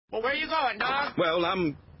Well, where you going, dog? Well,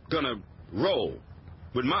 I'm gonna roll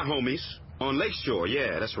with my homies on Lakeshore.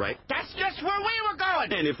 Yeah, that's right. That's just where we were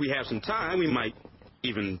going. And if we have some time, we might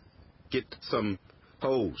even get some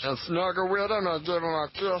hoes. And snuggle with them and give them a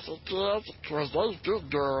kiss, because they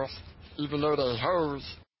good girls, even though they hoes.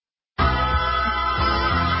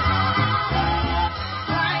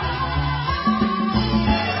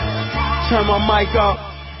 Turn my mic up.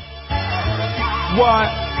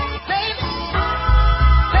 What?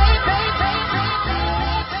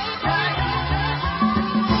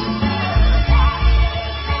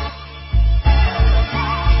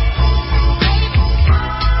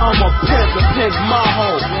 I'm a pimp my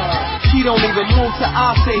hoe. She don't even move till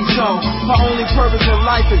I say so. Her only purpose in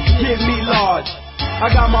life is give me large. I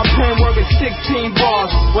got my pen working 16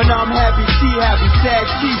 bars. When I'm happy, she happy. Sad,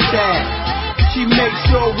 she sad. She makes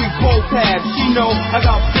sure we both have. She know I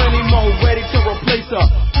got plenty more ready to replace her.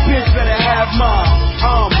 Bitch better have mine.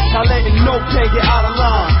 Not letting no pay get out of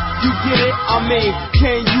line. You get it? I mean,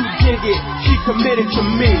 can you dig it? She committed to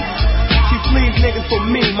me. She flees niggas for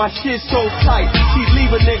me. My shit so tight. She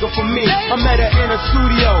leave a nigga for me. I met her in a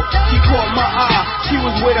studio. She caught my eye. She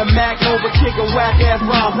was with a Mac over kicking whack ass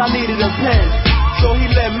rhymes. I needed a pen, so he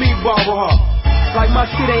let me borrow her. Like my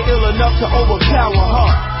shit ain't ill enough to overpower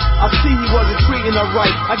her. I see he wasn't treating her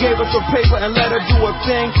right. I gave her some paper and let her do a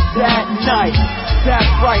thing that night. That's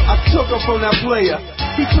right, I took her from that player.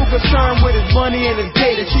 He took concern with his money and his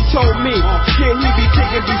data. She told me, shit, he be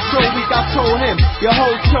taking be so weak. I told him, your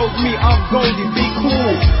hoe chose me, I'm going to be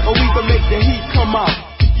cool, or we can make the heat come out.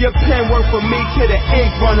 Your pen work for me till the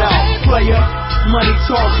ink run out. Player, money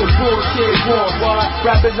talks and bullshit war.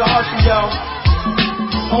 Rap is a hustle, yo.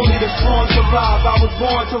 Only the strong survive. I was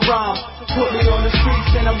born to rhyme. Put me on the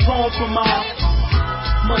streets and I'm going for mine.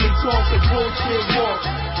 Money talks and bullshit war.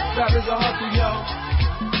 Rap is a hustle, yo.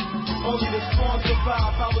 Only the strong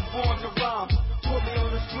survive. I was born to rhyme. Put me on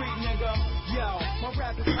the street, nigga. Yo, my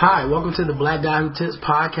rap is... Hi, welcome to the Black Guy Who Tips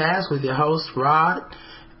podcast with your host, Rod,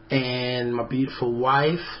 and my beautiful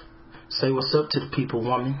wife. Say what's up to the people,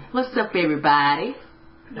 woman. What's up, everybody?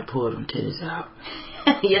 Now pull them titties out.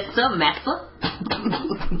 Yes, sir, Master.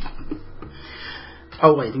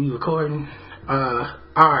 Oh, wait, we recording?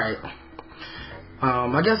 Alright.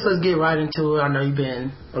 I guess let's get right into it. I know you've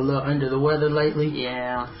been a little under the weather lately.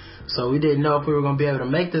 Yeah. So we didn't know if we were going to be able to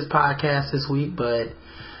make this podcast this week, but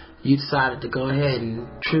you decided to go ahead and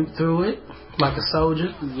troop through it like a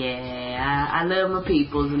soldier. Yeah, I love my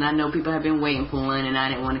peoples, and I know people have been waiting for one, and I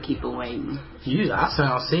didn't want to keep them waiting. I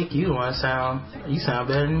sound sick. You sound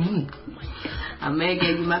better than me. I may have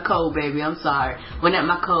gave you my cold, baby. I'm sorry. Well, not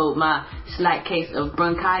my cold, my slight case of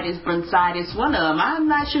bronchitis, one of them. I'm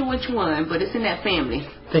not sure which one, but it's in that family.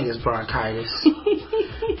 I think it's bronchitis.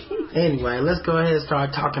 Anyway, let's go ahead and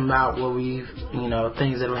start talking about what we've,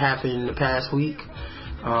 things that have happened in the past week.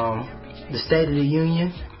 The State of the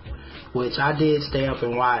Union, which I did stay up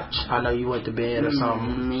and watch. I know you went to bed or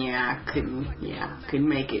something. Yeah, I couldn't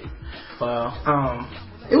make it. Well,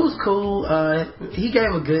 it was cool. He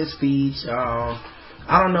gave a good speech. I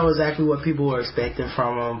don't know exactly what people were expecting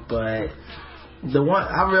from him, but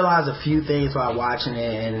I realized a few things while watching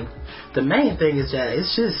it, and the main thing is that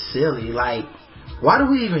it's just silly. Like, why do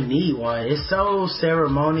we even need one? It's so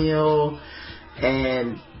ceremonial,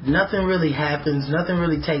 and nothing really happens. Nothing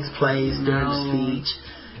really takes place during the speech.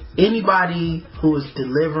 Anybody who is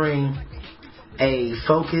delivering a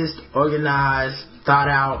focused, organized, thought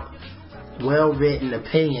out, well-written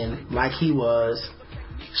opinion like he was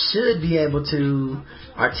should be able to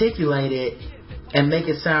articulate it and make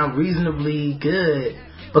it sound reasonably good,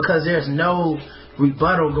 because there's no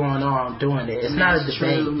rebuttal going on doing it. It's not a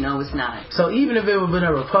debate. True. No, it's not. So even if it would have been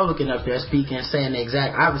a Republican up there speaking and saying the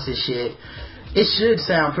exact opposite shit, it should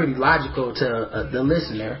sound pretty logical to the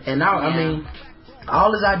listener. And I mean,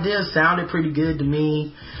 all his ideas sounded pretty good to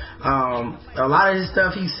me. A lot of his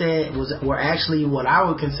stuff he said were actually what I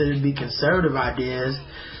would consider to be conservative ideas.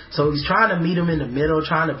 So he's trying to meet them in the middle,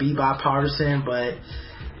 trying to be bipartisan, but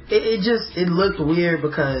it looked weird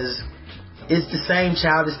because it's the same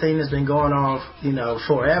childish thing that's been going on,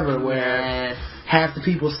 forever, where half the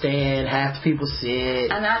people stand, half the people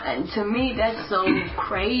sit. And to me, that's so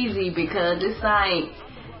crazy, because it's like,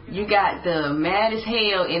 you got the mad as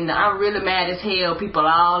hell and the I'm really mad as hell people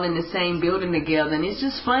all in the same building together, and it's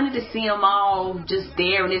just funny to see them all just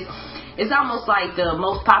there, and it's almost like the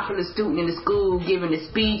most popular student in the school giving a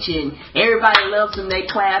speech, and everybody loves them, they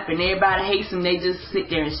clap, and everybody hates them, they just sit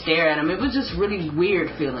there and stare at them. It was just really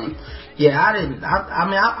weird feeling. Yeah,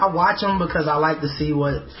 I watch them because I like to see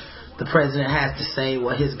what the president has to say,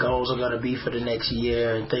 what his goals are going to be for the next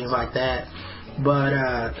year and things like that.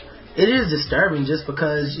 But it is disturbing just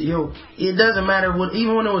because it doesn't matter what,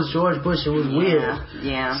 even when it was George Bush, it was weird.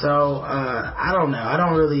 Yeah. So I don't know. I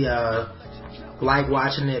don't really like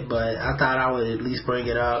watching it, but I thought I would at least bring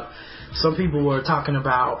it up. Some people were talking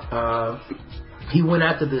about he went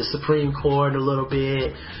after the Supreme Court a little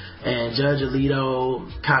bit, and Judge Alito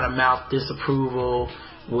kind of mouthed disapproval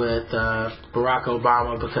with Barack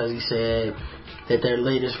Obama because he said that their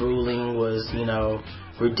latest ruling was,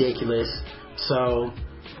 ridiculous. So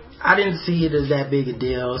I didn't see it as that big a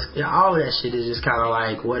deal. All of that shit is just kind of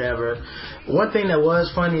like whatever. One thing that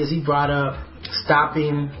was funny is he brought up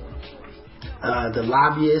stopping the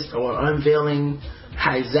lobbyists or unveiling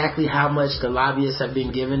exactly how much the lobbyists have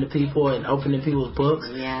been given to people and opening people's books.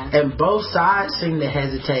 Yeah. And both sides seem to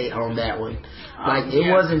hesitate on that one.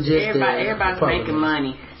 It wasn't just everybody's making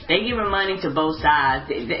money. They giving money to both sides.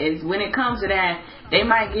 When it comes to that, they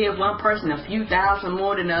might give one person a few thousand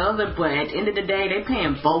more than the other, but at the end of the day, they're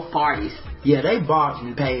paying both parties. Yeah, they bought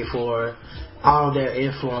and paid for all their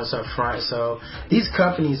influence up front. So these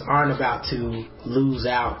companies aren't about to lose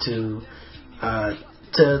out to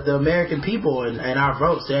the American people and our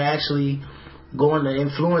votes. They're actually going to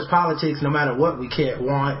influence politics no matter what we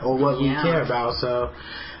want or what we care about. So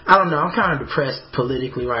I don't know. I'm kind of depressed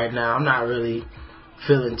politically right now. I'm not really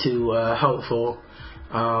feeling too hopeful.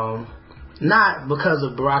 Not because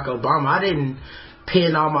of Barack Obama. I didn't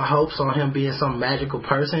pin all my hopes on him being some magical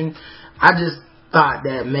person. I just thought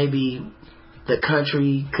that maybe the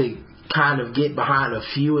country could kind of get behind a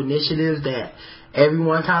few initiatives that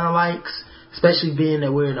everyone kind of likes, especially being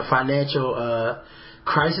that we're in a financial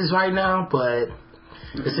crisis right now. But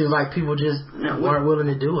it seems like people just weren't willing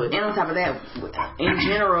to do it. And on top of that, in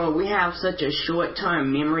general, we have such a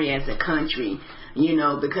short-term memory as a country,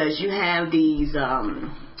 because you have these,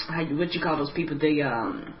 what you call those people,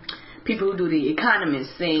 the people who do the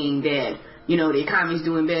economists saying that, the economy's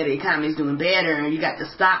doing better, and you got the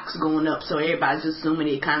stocks going up, so everybody's just assuming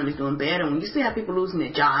the economy's doing better. When you still have people losing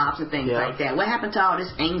their jobs and things like that, what happened to all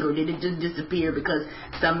this anger? Did it just disappear because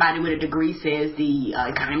somebody with a degree says the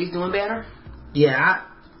economy's doing better? I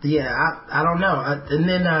don't know. And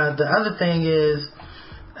then the other thing is,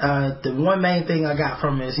 the one main thing I got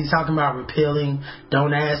from it is he's talking about repealing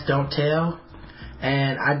Don't Ask, Don't Tell.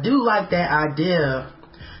 And I do like that idea,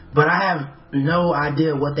 but I have no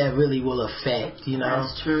idea what that really will affect,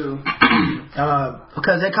 That's true.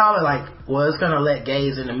 Because they call it it's going to let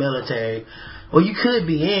gays in the military. Well, you could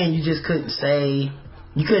be in, you just couldn't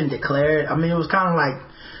you couldn't declare it. I mean, it was kind of like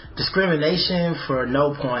discrimination for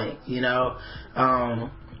no point,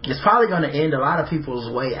 It's probably going to end a lot of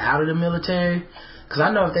people's way out of the military. Because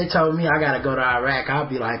I know if they told me I got to go to Iraq, I'd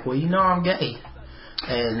be like, well, I'm gay.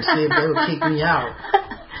 And see if they would kick me out.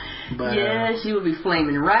 But, she would be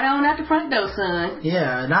flaming right on out the front door, son.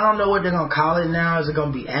 Yeah, and I don't know what they're going to call it now. Is it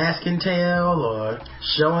going to be Ask and Tell or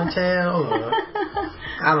Show and Tell? Or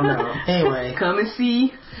I don't know. Anyway. Come and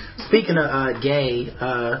see. Speaking of gay,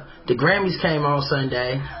 the Grammys came on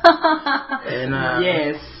Sunday. And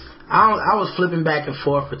yes. I was flipping back and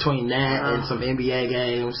forth between that and some NBA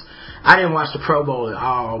games. I didn't watch the Pro Bowl at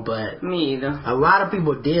all, but me either. A lot of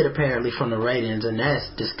people did apparently from the ratings, and that's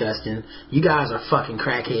disgusting. You guys are fucking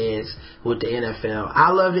crackheads with the NFL. I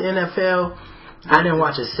love the NFL. I didn't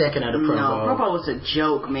watch a second of the Pro Bowl. No, Pro Bowl was a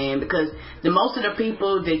joke, man, because most of the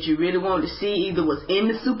people that you really wanted to see either was in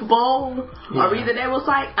the Super Bowl or either they was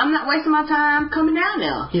like, I'm not wasting my time coming down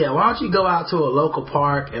there. Yeah, why don't you go out to a local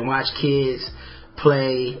park and watch kids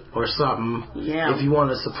play or something if you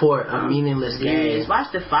want to support a meaningless game.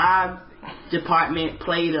 Watch the fire department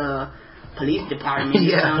play the police department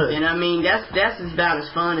or something. I mean, that's about as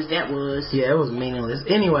fun as that was. Yeah, it was meaningless.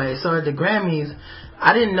 Anyway, so at the Grammys,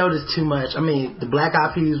 I didn't notice too much. I mean, the Black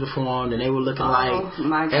Eyed Peas performed, and they were looking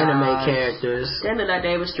like anime characters. They looked like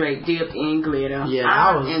they were straight dipped in glitter.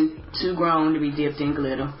 Yeah, and too grown to be dipped in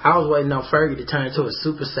glitter. I was waiting on Fergie to turn into a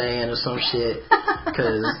Super Saiyan or some shit,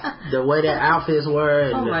 because the way their outfits were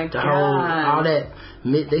and the whole all that,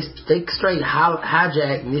 they straight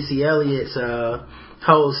hijacked Missy Elliott's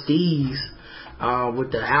whole steez.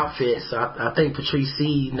 With the outfits. So I think Patrice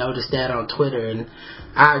C noticed that on Twitter, and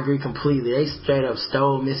I agree completely. They straight up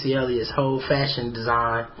stole Missy Elliott's whole fashion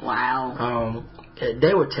design. Wow.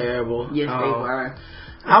 They were terrible. Yes, they were.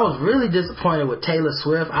 I was really disappointed with Taylor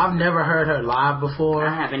Swift. I've never heard her live before.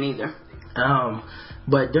 I haven't either.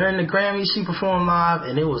 But during the Grammys, she performed live,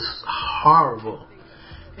 and it was horrible.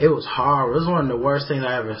 It was horrible. It was one of the worst things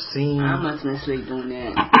I ever seen. I must have been asleep doing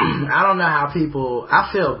that. I don't know how people...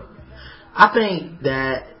 I think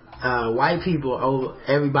that white people owe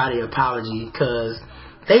everybody an apology, because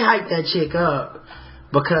they hyped that chick up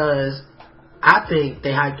because I think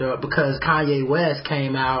they hyped her up because Kanye West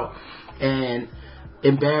came out and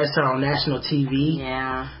embarrassed her on national TV.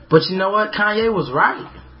 Yeah. But you know what? Kanye was right.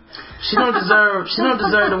 She don't deserve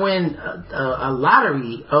to win a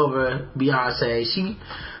lottery over Beyonce.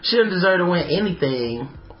 She don't deserve to win anything.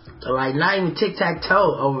 Like not even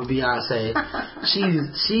tic-tac-toe over Beyonce.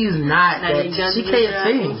 She's not that. She can't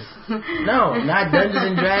sing. No, not Dungeons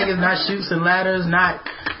and Dragons, not Chutes and Ladders, not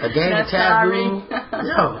a Game of Taboo.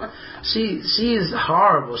 No, she is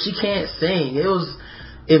horrible. She can't sing. It was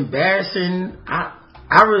embarrassing. I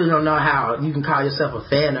really don't know how you can call yourself a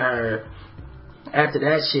fan of her after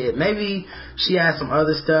that shit. Maybe she has some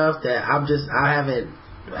other stuff that I haven't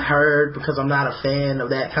heard because I'm not a fan of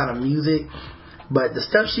that kind of music. But the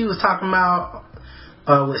stuff she was talking about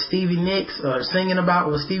with Stevie Nicks, or singing about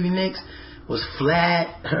with Stevie Nicks, was flat.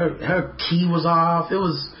 Her key was off. It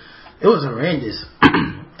was horrendous.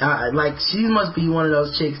 Like she must be one of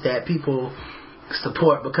those chicks that people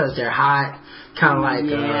support because they're hot. Kind of like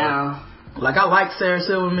like I like Sarah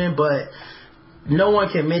Silverman, but no one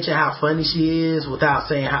can mention how funny she is without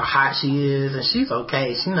saying how hot she is. And she's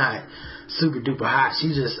okay. She's not super duper hot.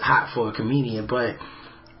 She's just hot for a comedian. But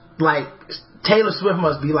like Taylor Swift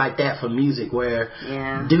must be like that for music, where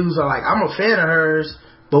dudes are like, I'm a fan of hers,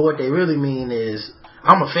 but what they really mean is,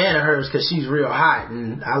 I'm a fan of hers because she's real hot,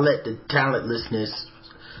 and I let the talentlessness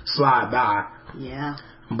slide by. Yeah.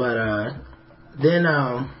 But then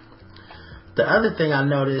the other thing I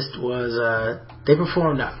noticed was they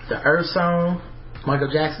performed the Earth song,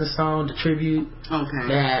 Michael Jackson's song, the tribute. Okay.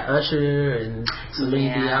 They had Usher and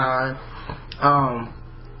Celine Dion.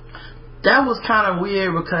 That was kind of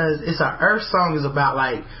weird because it's an Earth song, is about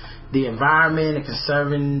like the environment and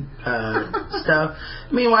conserving stuff.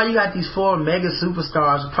 Meanwhile, you got these 4 mega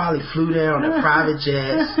superstars who probably flew there on their private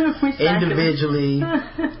jets individually,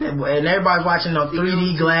 and everybody's watching on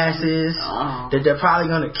 3D glasses that they're probably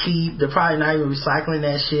gonna keep. They're probably not even recycling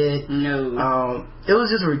that shit. No. It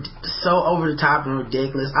was just so over the top and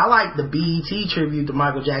ridiculous. I like the BET tribute to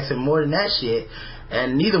Michael Jackson more than that shit,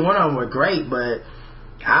 and neither one of them were great, but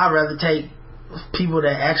I'd rather take people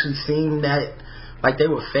that actually seem that like they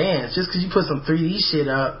were fans. Just because you put some 3D shit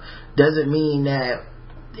up doesn't mean that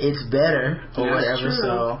it's better or whatever. True.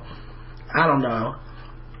 So I don't know.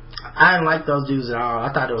 I didn't like those dudes at all.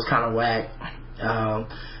 I thought it was kind of whack.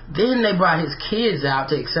 Then they brought his kids out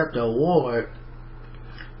to accept the award,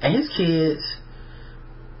 and his kids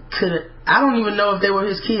I don't even know if they were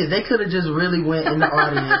his kids. They could have just really went in the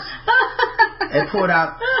audience and pulled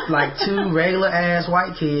out like 2 regular ass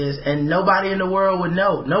white kids, and nobody in the world would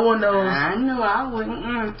know. No one knows. I know I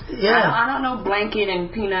wouldn't. Yeah. I don't know Blanket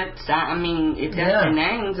and Peanuts. I mean, if that's their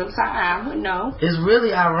names, I'm sorry, I wouldn't know. It's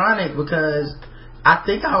really ironic because I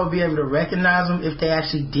think I would be able to recognize them if they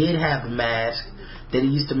actually did have the mask that he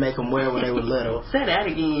used to make them wear when they were little. Say that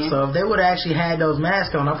again. So if they would have actually had those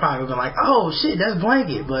masks on, I probably would have been like, oh shit, that's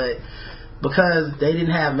Blanket. But because they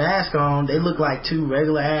didn't have masks on, they look like 2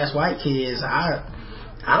 regular ass white kids. I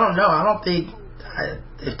don't know. I don't think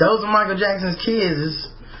if those are Michael Jackson's kids,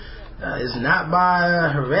 it's not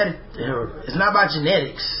by it's not by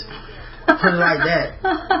genetics. Put it like that.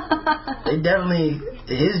 They definitely,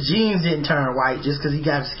 his genes didn't turn white just because he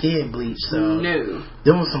got his skin bleached. So no,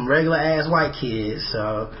 them was some regular ass white kids.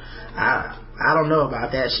 So I don't know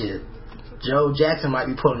about that shit. Joe Jackson might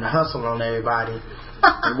be putting the hustle on everybody.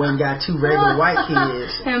 And when got 2 regular white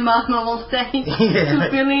kids. And Mama on stage. 2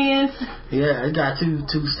 fill-ins. Yeah, he got two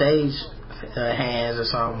stage hands or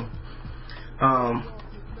something.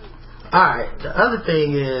 Alright, the other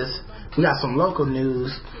thing is, we got some local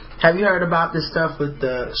news. Have you heard about this stuff with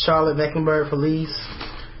the Charlotte Mecklenburg police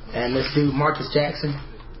and this dude Marcus Jackson?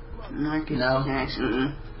 Marcus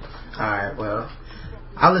Jackson. Alright, well,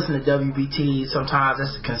 I listen to WBT sometimes.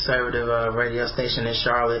 That's a conservative radio station in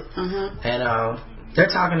Charlotte. And they're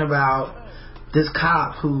talking about this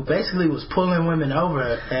cop who basically was pulling women over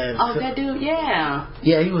and that dude, yeah,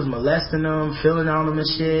 he was molesting them, feeling on them and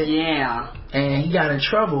shit, and he got in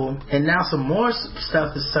trouble. And now some more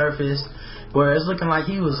stuff has surfaced where it's looking like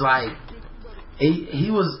he was like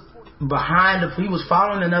he was he was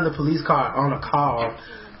following another police car on a call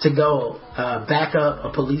to go back up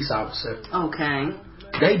a police officer.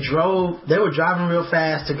 They were driving real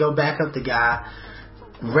fast to go back up the guy,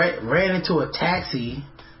 ran into a taxi,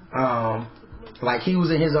 like he was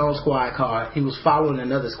in his own squad car. He was following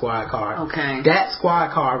another squad car. That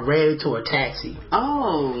squad car ran into a taxi.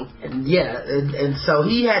 And so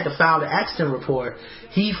he had to file the accident report.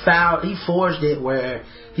 He forged it where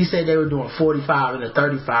he said they were doing 45 in the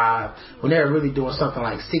 35 when they were really doing something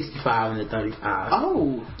like 65 in the 35.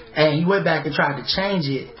 And he went back and tried to change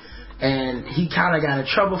it. and he kind of got in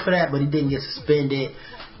trouble for that, but he didn't get suspended.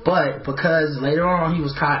 But because later on he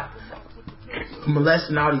was caught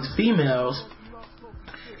molesting all these females,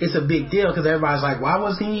 it's a big deal because everybody's like, why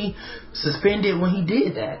was he suspended when he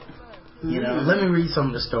did that? You know, let me read some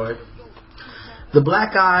of the story. The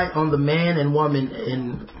black eye on the men and women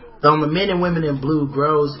in blue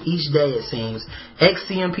grows each day, it seems.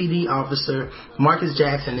 Ex-CMPD officer Marcus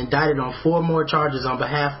Jackson indicted on 4 more charges on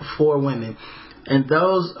behalf of 4 women. And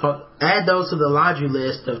add those to the laundry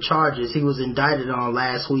list of charges he was indicted on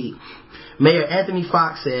last week. Mayor Anthony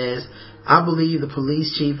Fox says, I believe the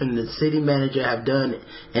police chief and the city manager have done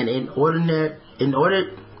an inordinately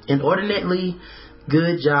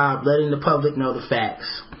good job letting the public know the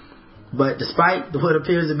facts. But despite what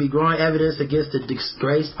appears to be growing evidence against the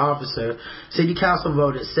disgraced officer, City Council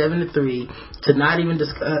voted 7-3 to not even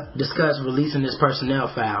discuss releasing this personnel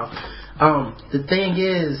file. The thing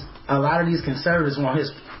is, a lot of these conservatives want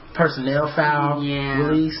his personnel file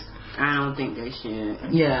released. I don't think they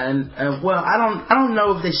should. Yeah, and well, I don't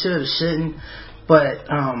know if they should or shouldn't. But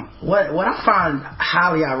what I find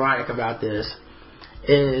highly ironic about this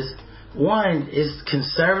is, one, is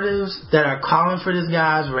conservatives that are calling for this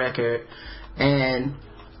guy's record, and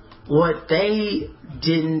what they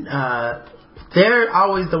didn't, they're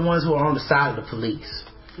always the ones who are on the side of the police.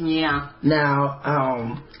 Yeah. Now,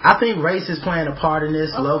 I think race is playing a part in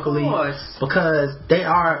this locally, because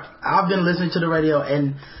I've been listening to the radio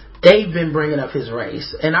and they've been bringing up his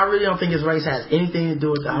race, and I really don't think his race has anything to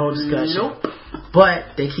do with the whole discussion. Nope.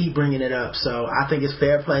 But they keep bringing it up, so I think it's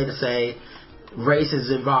fair play to say race is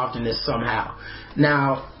involved in this somehow.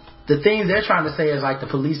 Now, the thing they're trying to say is like the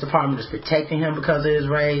police department is protecting him because of his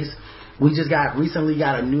race. We just recently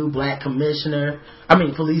got a new black police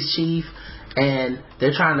chief, and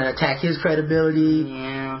they're trying to attack his credibility,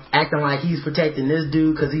 acting like he's protecting this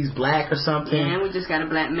dude because he's black or something. Yeah, and we just got a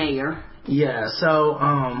black mayor. Yeah, so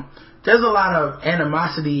there's a lot of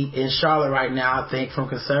animosity in Charlotte right now, I think, from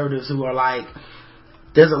conservatives who are like,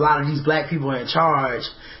 there's a lot of these black people in charge,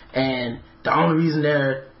 and the only reason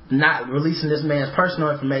they're not releasing this man's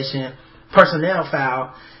personnel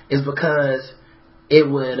file is because it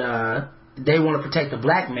would they want to protect the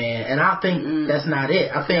black man, and I think that's not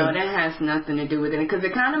it. I think no, that has nothing to do with it, because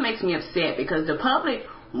it kind of makes me upset because the public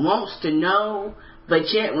wants to know,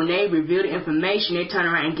 but yet when they reveal the information, they turn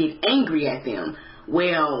around and get angry at them.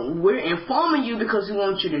 Well, we're informing you because we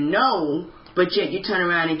want you to know, but yet you turn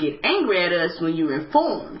around and get angry at us when you're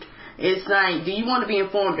informed. It's like, do you want to be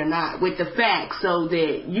informed or not with the facts, so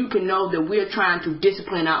that you can know that we're trying to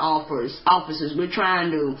discipline our officers. We're trying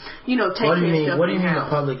to, take care of stuff. What do you mean the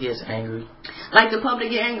public gets angry? Like the public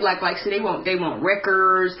get angry, like so they want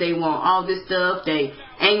records, they want all this stuff. They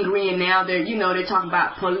angry, and now they're talking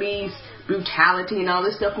about police brutality and all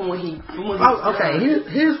this stuff from what he. Okay.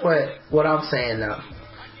 Here's what I'm saying though.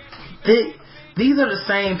 These are the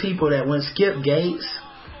same people that when Skip Gates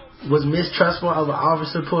was mistrustful of an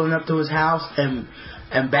officer pulling up to his house and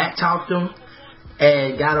backtalked him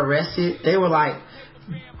and got arrested, they were like,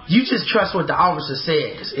 you just trust what the officer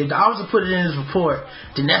says. If the officer put it in his report,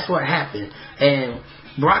 then that's what happened. And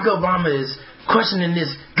Barack Obama is questioning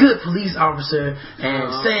this good police officer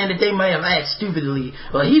and saying that they may have acted stupidly.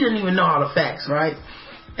 Well, he didn't even know all the facts, right?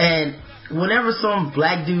 And whenever some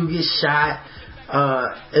black dude gets shot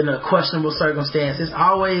in a questionable circumstance, it's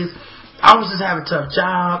always, officers have a tough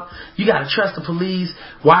job. You got to trust the police.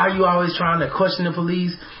 Why are you always trying to question the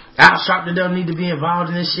police? Al Sharpton doesn't need to be involved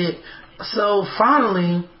in this shit. So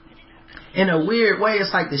finally, in a weird way,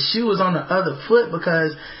 it's like the shoe is on the other foot,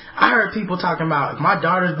 because I heard people talking about, if my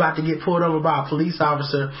daughter's about to get pulled over by a police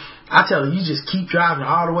officer, I tell her, you just keep driving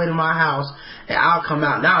all the way to my house and I'll come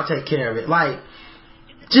out and I'll take care of it. Like,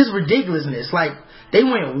 just ridiculousness. Like, they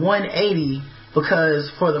went 180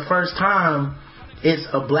 because for the first time, it's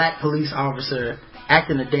a black police officer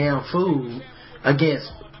acting a damn fool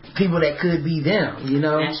against people that could be them,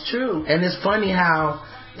 That's true. And it's funny how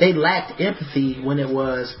they lacked empathy when it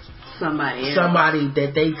was somebody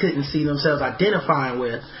that they couldn't see themselves identifying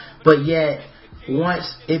with. But yet,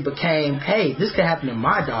 once it became, hey, this could happen to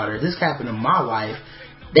my daughter, this could happen to my wife,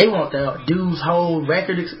 they want the dude's whole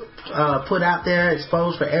record put out there,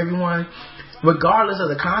 exposed for everyone, regardless of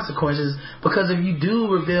the consequences. Because if you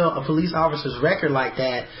do reveal a police officer's record like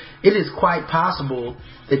that, it is quite possible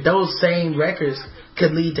that those same records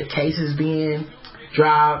could lead to cases being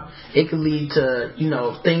dropped. It could lead to,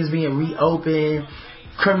 things being reopened,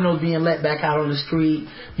 criminals being let back out on the street.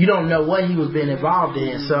 You don't know what he was being involved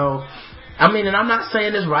in. So, and I'm not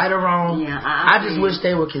saying it's right or wrong. Yeah, I just wish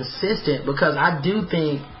they were consistent, because I do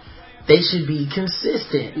think they should be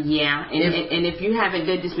consistent. Yeah, and if you haven't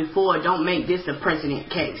done this before, don't make this a precedent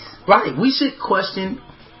case. Right. We should question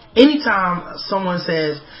anytime someone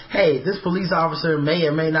says, hey, this police officer may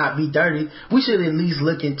or may not be dirty, we should at least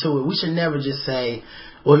look into it. We should never just say,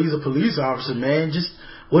 well, he's a police officer, man. Just,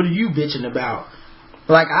 what are you bitching about?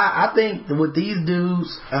 Like, I think with these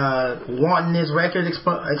dudes wanting this record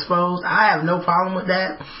exposed, I have no problem with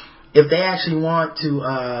that. If they actually want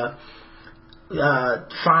to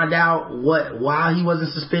find out why he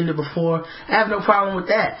wasn't suspended before, I have no problem with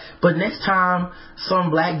that. But next time some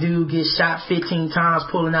black dude gets shot 15 times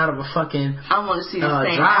pulling out of a fucking I want to see the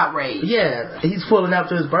same outrage. Yeah, he's pulling up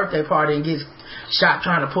to his birthday party and gets shot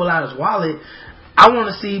trying to pull out his wallet. I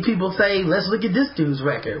want to see people say, let's look at this dude's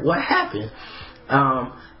record. What happened?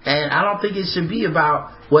 And I don't think it should be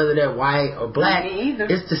about whether they're white or black.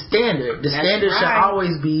 It's the standard. The standard should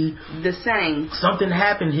always be the same. Something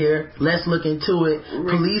happened here. Let's look into it.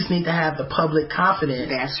 Police need to have the public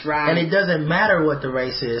confidence. That's right. And it doesn't matter what the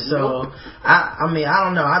race is. So, I mean, I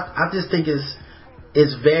don't know. I just think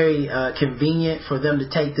it's very convenient for them to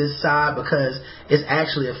take this side because it's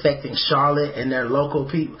actually affecting Charlotte and their local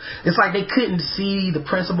people. It's like they couldn't see the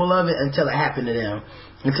principle of it until it happened to them.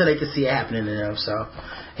 Until they could see it happening to them. So,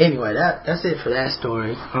 anyway, that's it for that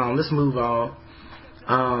story. Let's move on.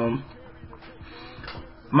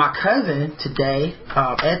 My cousin today,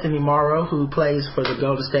 Anthony Morrow, who plays for the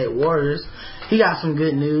Golden State Warriors, he got some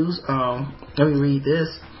good news. Let me read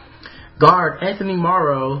this. Guard Anthony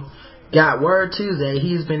Morrow got word Tuesday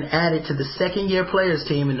he's been added to the second-year players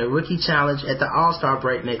team in the Rookie Challenge at the All-Star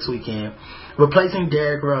break next weekend, replacing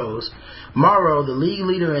Derrick Rose. Morrow, the league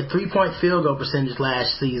leader in three-point field goal percentage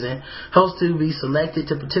last season, hopes to be selected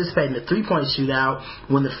to participate in the three-point shootout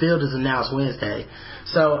when the field is announced Wednesday.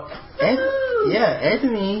 So,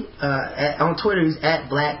 Anthony, on Twitter, he's at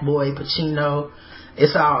Black Boy Pacino.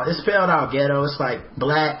 It's spelled out ghetto. It's like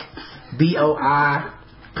Black, B-O-I,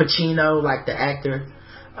 Pacino, like the actor.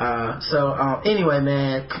 Anyway,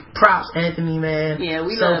 man, props, Anthony, man. Yeah,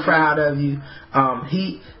 we so love proud of you.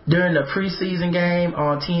 He, during the preseason game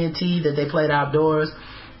on TNT that they played outdoors,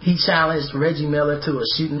 he challenged Reggie Miller to a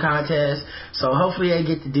shooting contest. So hopefully they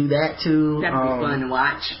get to do that too. That'd be fun to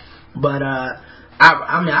watch. But,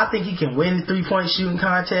 I think he can win the 3-point shooting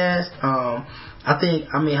contest.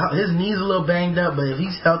 His knee's a little banged up, but if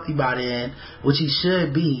he's healthy by then, which he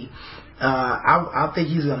should be, I think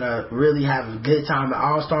he's gonna really have a good time at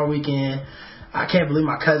All-Star Weekend. I can't believe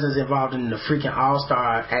my cousin's involved in the freaking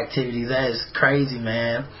All-Star activities. That is crazy,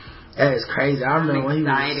 man. That is crazy. I remember when he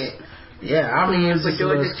was... Yeah, I remember he was just a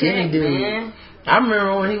little skinny dude. Man. I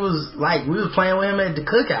remember when he was like, we was playing with him at the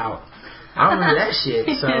cookout. I remember that shit.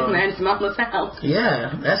 So man, it's Mama's house.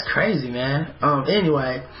 Yeah, that's crazy, man.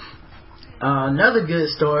 Anyway, another good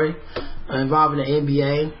story involving the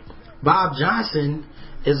NBA. Bob Johnson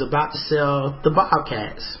is about to sell the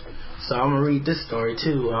Bobcats. So I'm gonna read this story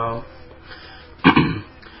too.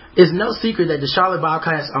 It's no secret that the Charlotte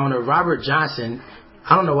Bobcats owner Robert Johnson,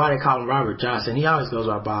 I don't know why they call him Robert Johnson, he always goes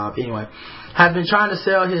by Bob, anyway, have been trying to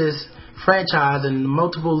sell his franchise, and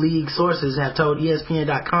multiple league sources have told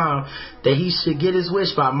ESPN.com that he should get his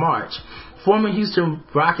wish by March. Former Houston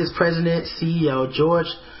Rockets president, CEO George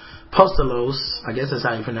Postolos, I guess that's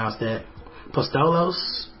how you pronounce that. Postolos?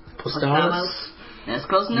 That's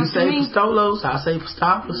close enough to me. You say Postolos, I say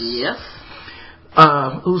Postolos. Yes.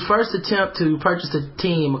 Whose first attempt to purchase the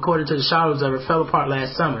team, according to the Charlotte Observer, fell apart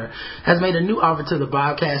last summer, has made a new offer to the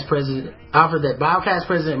Bobcats president. Offer that Bobcats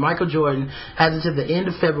president Michael Jordan has until the end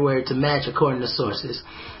of February to match, according to sources.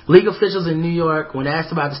 League officials in New York, when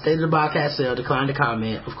asked about the state of the Bobcats sale, declined to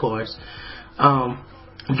comment. Of course.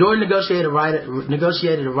 Jordan negotiated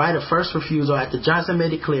a right of first refusal after Johnson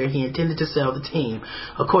made it clear he intended to sell the team,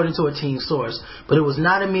 according to a team source. But it was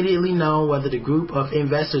not immediately known whether the group of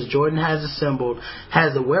investors Jordan has assembled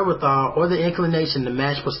has the wherewithal or the inclination to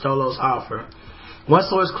match Postolos' offer. One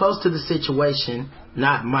source close to the situation,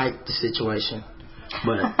 not Mike the situation,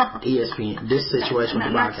 but ESPN, this situation with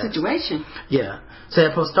the Bobcats. Situation. Yeah.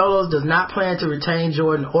 Said Postolos does not plan to retain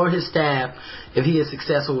Jordan or his staff if he is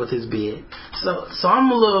successful with his bid. So I'm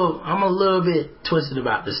a little bit twisted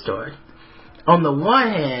about this story. On the one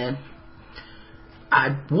hand,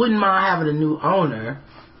 I wouldn't mind having a new owner,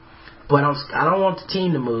 but I don't want the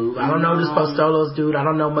team to move. I don't know this Postolos dude. I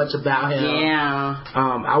don't know much about him. Yeah.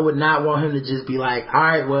 I would not want him to just be like, all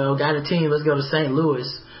right, well, got a team, let's go to St. Louis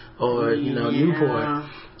or, Newport.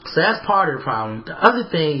 So that's part of the problem. The other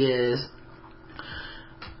thing is,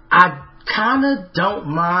 I kind of don't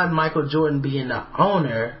mind Michael Jordan being the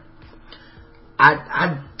owner.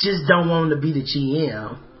 I just don't want him to be the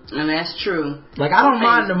GM. And that's true. Like, I don't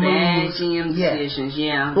mind the bad moves. GM decisions,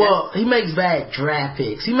 yeah. Well, he makes bad draft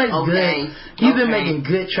picks. He makes good. He's been making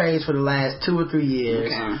good trades for the last 2 or 3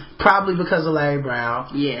 years. Okay. Probably because of Larry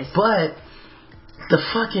Brown. Yes. But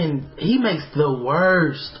he makes the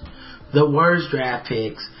worst draft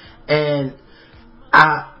picks. And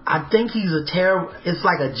I think he's a terrible, it's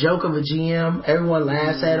like a joke of a GM. Everyone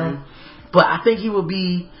laughs at him. But I think he would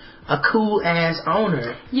be a cool ass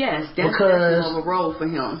owner. Yes, that's more of a role for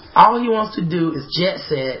him. All he wants to do is jet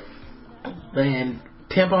set and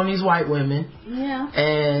pimp on these white women. Yeah.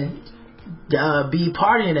 And be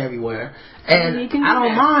partying everywhere. And I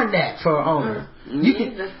don't mind that for an owner.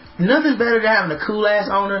 Nothing better than having a cool ass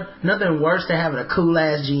owner. Nothing worse than having a cool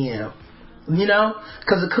ass GM. You know,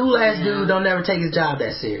 because a cool ass dude don't never take his job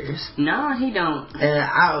that serious. No, he don't. And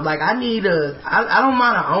I don't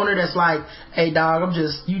mind an owner that's like, hey dog,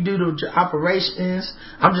 you do the operations.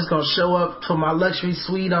 I'm just gonna show up for my luxury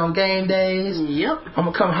suite on game days. Yep. I'm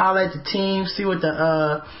gonna come holler at the team, see what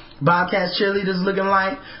the Bobcats cheerleaders looking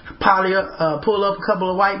like. Pull up a couple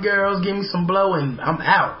of white girls, give me some blow, and I'm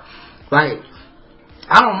out. Like,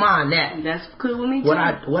 I don't mind that. That's cool with me too.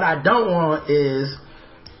 What I don't want is,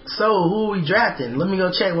 so who are we drafting? Let me go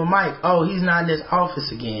check with Mike. Oh, he's not in his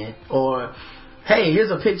office again. Or, hey, here's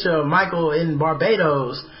a picture of Michael in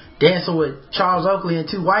Barbados dancing with Charles Oakley and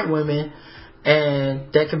 2 white women,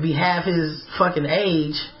 and that could be half his fucking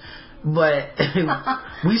age, but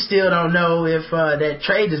we still don't know if that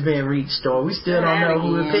trade is being reached, or we still don't know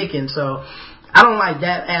who we're picking. So I don't like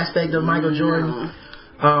that aspect of Michael Jordan.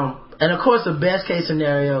 And of course, the best case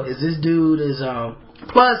scenario is this dude is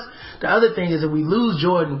plus, the other thing is, if we lose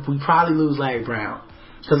Jordan, we probably lose Larry Brown.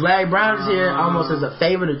 Because Larry Brown is here almost as a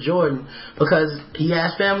favor to Jordan, because he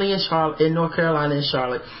has family in North Carolina, in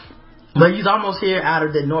Charlotte. But he's almost here out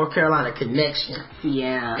of the North Carolina connection.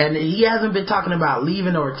 Yeah. And he hasn't been talking about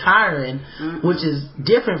leaving or retiring, which is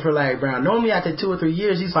different for Larry Brown. Normally after 2 or 3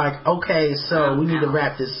 years, he's like, okay, so we need to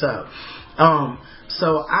wrap this up.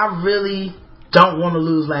 So I really don't want to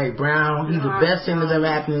lose Larry Brown. He's the best thing that's ever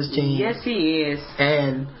happened to this team. Yes, he is.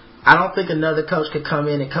 And I don't think another coach could come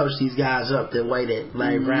in and coach these guys up the way that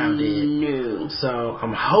Larry Brown did. No. So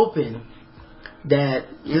I'm hoping that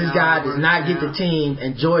this guy does not get the team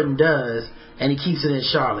and Jordan does, and he keeps it in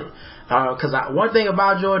Charlotte. Because one thing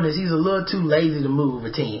about Jordan is he's a little too lazy to move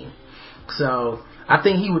a team. So I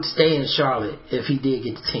think he would stay in Charlotte if he did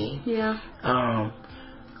get the team. Yeah.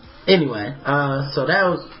 Anyway, so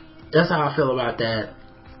that's how I feel about that.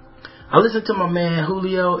 I listened to my man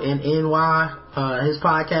Julio in NY, his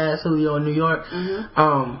podcast, Julio in New York.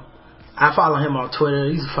 I follow him on Twitter.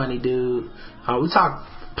 He's a funny dude. We talk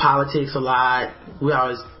politics a lot. We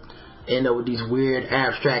always end up with these weird,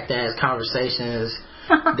 abstract ass conversations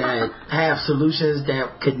that have solutions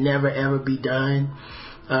that could never ever be done.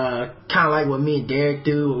 Kind of like what me and Derek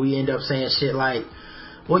do, where we end up saying shit like,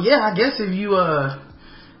 well, yeah, I guess if you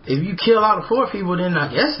kill all the poor people, then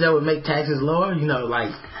I guess that would make taxes lower. You know,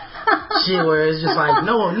 like shit where it's just like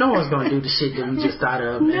no one's gonna do the shit that we just thought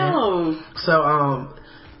of, man. No. So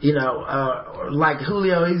like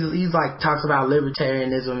Julio, he's like talks about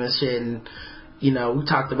libertarianism and shit, and we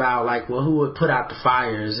talked about like, well, who would put out the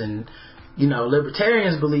fires, and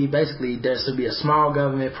libertarians believe basically there should be a small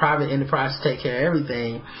government, private enterprise to take care of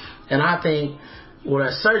everything, and I think there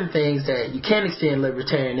are certain things that you can't extend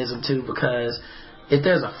libertarianism to, because if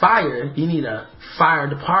there's a fire, you need a fire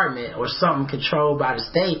department or something controlled by the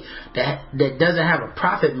state that doesn't have a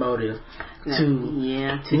profit motive to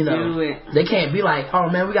do it. They can't be like, oh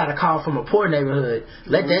man, we got a call from a poor neighborhood.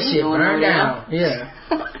 Let that shit burn down. Yeah.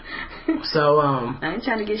 So I ain't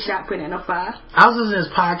trying to get shot put in a fire. I was listening to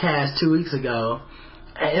this podcast 2 weeks ago,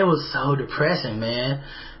 and it was so depressing, man.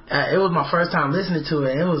 It was my first time listening to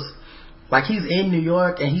it. It was like he's in New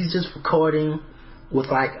York and he's just recording with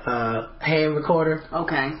like a hand recorder.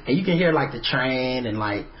 Okay. And you can hear like the train and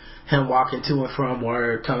like him walking to and from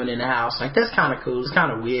work, coming in the house. Like, that's kind of cool. It's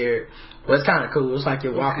kind of weird, but it's kind of cool. It's like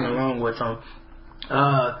you're walking along with him.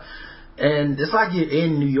 And it's like you're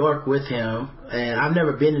in New York with him. And I've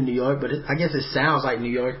never been to New York, but I guess it sounds like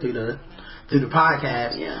New York through the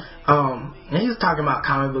podcast. Yeah. And he was talking about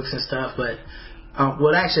comic books and stuff, but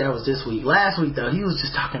well, actually that was this week. Last week though, he was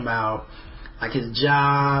just talking about like his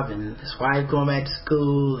job and his wife going back to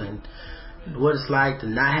school and what it's like to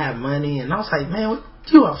not have money. And I was like, man,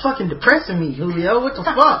 you are fucking depressing me, Julio. What the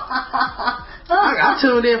fuck? I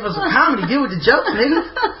tuned in for some comedy. Get with the jokes, nigga.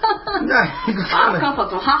 I'll come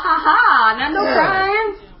for some ha, not no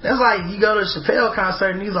crying. That's like you go to a Chappelle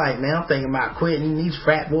concert and he's like, man, I'm thinking about quitting. These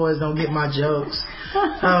frat boys don't get my jokes.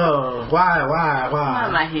 Oh, why?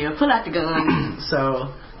 I'm right here. Pull out the gun.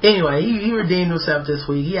 So anyway, he redeemed himself this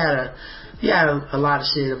week. He had a lot of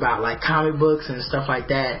shit about like comic books and stuff like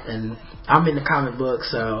that, and I'm into comic books,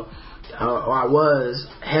 so I was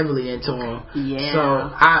heavily into them. Yeah. So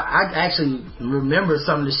I actually remember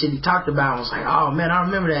some of the shit he talked about. I was like, oh man, I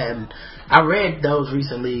remember that. And I read those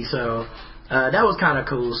recently, so that was kind of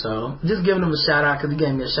cool. So just giving him a shout out because he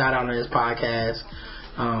gave me a shout out on his podcast.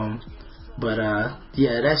 But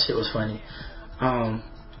yeah, that shit was funny.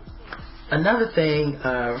 Another thing,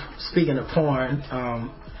 speaking of porn,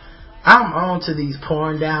 I'm on to these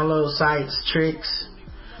porn download sites, tricks,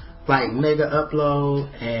 like Mega Upload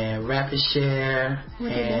and Rapid Share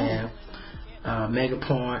and Mega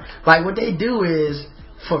Porn. Like what they do is,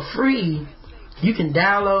 for free, you can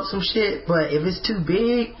download some shit, but if it's too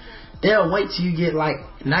big, they'll wait till you get like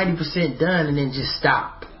 90% done and then just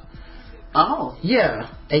stop. Oh. Yeah,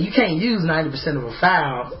 and you can't use 90% of a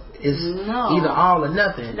file. It's either all or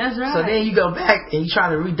nothing. That's right. So then you go back and you try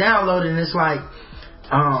to re-download it, and it's like,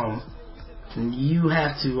 you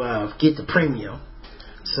have to get the premium.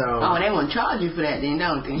 So. Oh, they won't charge you for that then,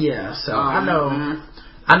 don't they? Yeah. So I know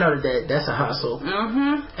that's a hustle.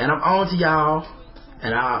 Mm-hmm. And I'm on to y'all,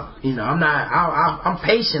 and I'm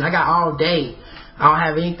patient. I got all day. I don't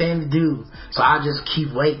have anything to do, so I just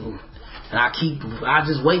keep waiting. And I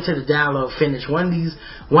just wait till the download finish.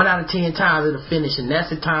 One out of 10 times it'll finish, and that's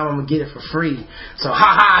the time I'm gonna get it for free. So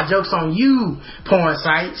joke's on you, porn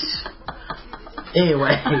sites.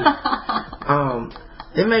 Anyway,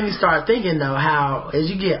 it made me start thinking though how as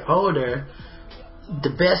you get older, the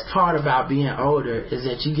best part about being older is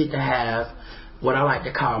that you get to have what I like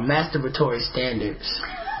to call masturbatory standards.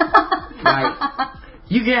 Like,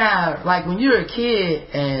 you can have, like, when you're a kid,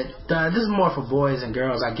 and this is more for boys and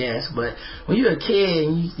girls, I guess, but when you're a kid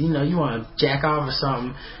and you want to jack off or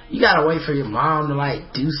something, you gotta wait for your mom to,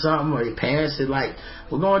 like, do something, or your parents to, like,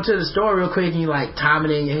 we're going to the store real quick, and you, like, time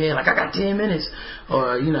it in your head, like, I got 10 minutes,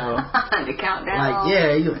 or, the countdown. Like,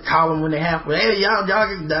 yeah, you call them when they have, hey, y'all,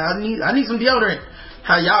 I need some deodorant.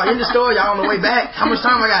 How y'all in the store, y'all on the way back, how much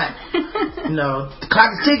time I got? The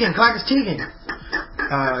clock is ticking.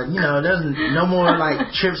 There's no more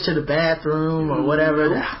like trips to the bathroom or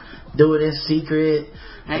whatever. Do it in secret.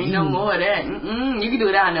 Ain't no more of that. You can do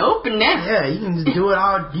it out in the open now. Yeah, you can just do it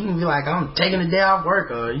all. You can be like, I'm taking a day off work,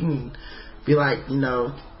 or you can be like,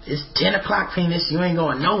 it's 10 o'clock, Phoenix. You ain't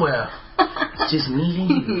going nowhere. It's just me and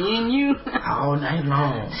you. Me and you. All night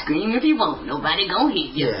long. Scream if you want. Nobody gonna hear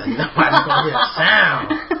you. Yeah, nobody gonna hear a sound.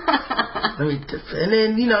 And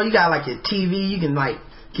then, you got like your TV. You can like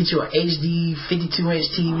get you an HD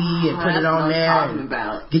 52-inch TV and put it on there. And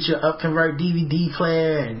get you an upconvert DVD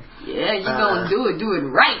player. And yeah, you gonna do it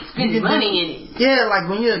right. Spend money in it. Yeah, like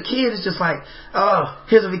when you're a kid, it's just like, oh,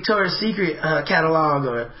 here's a Victoria's Secret catalog,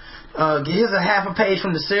 or here's a half a page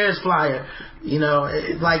from the Sears flyer.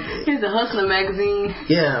 Like here's a Hustler magazine.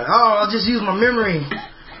 Yeah. Oh, I'll just use my memory.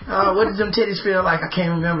 What did them titties feel like? I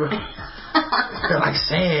can't remember. It felt like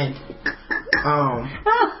sand.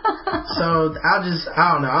 So I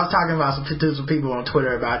don't know. I was talking to some people on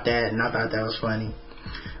Twitter about that, and I thought that was funny.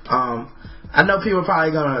 I know people are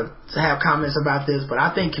probably gonna have comments about this, but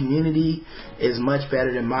I think Community is much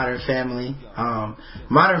better than Modern Family.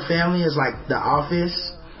 Modern Family is like The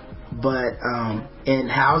Office, but in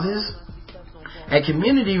houses. And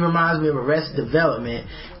Community reminds me of Arrested Development.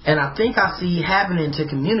 And I think I see happening to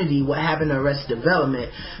Community what happened to Arrested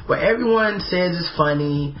Development, where everyone says it's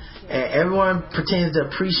funny and everyone pretends to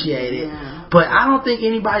appreciate it. Yeah. But I don't think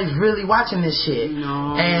anybody's really watching this shit.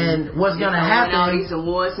 No. And what's going to happen... all these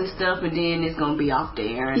awards and stuff, and then it's going to be off the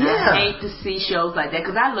air. And I hate to see shows like that,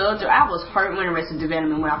 because I was hurt when Arrested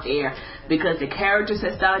Development went off the air, because the characters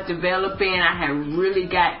had started developing. I had really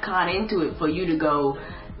got caught into it for you to go...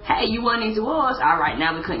 Hey, you won these awards. All right,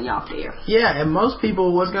 now we're cutting you off there. Yeah, and most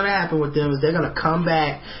people, what's going to happen with them is they're going to come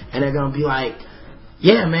back and they're going to be like,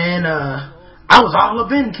 yeah, man, I was all up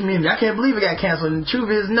in Community. I can't believe it got canceled. And the truth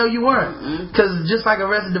is, no, you weren't. Because just like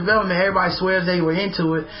Arrested Development, everybody swears they were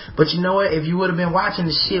into it. But you know what? If you would have been watching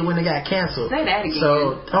the shit when it got canceled. Say that again.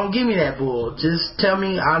 So don't give me that bull. Just tell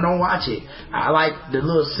me I don't watch it. I like the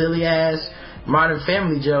little silly ass Modern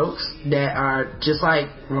Family jokes that are just like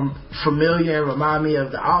familiar and remind me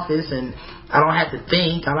of The Office, and I don't have to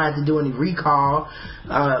think. I don't have to do any recall.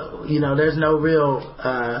 There's no real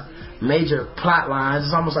major plot lines.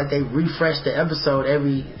 It's almost like they refresh the episode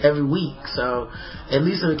every week. So at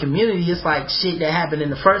least in the Community, it's like shit that happened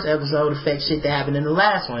in the first episode affects shit that happened in the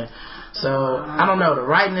last one. So, I don't know, the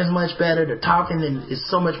writing is much better, the talking is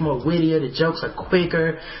so much more wittier, the jokes are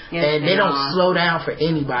quicker, and they don't slow down for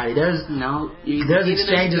anybody. There's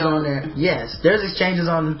exchanges on there. Yes, there's exchanges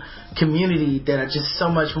on Community that are just so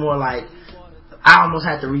much more like I almost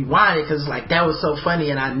had to rewind it because like that was so funny,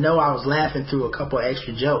 and I know I was laughing through a couple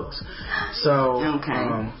extra jokes. So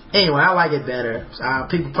anyway, I like it better.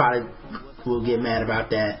 People probably will get mad about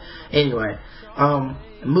that. Anyway,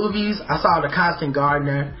 movies. I saw The Constant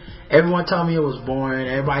Gardener. Everyone told me it was boring.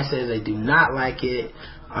 Everybody says they do not like it.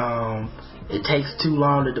 It takes too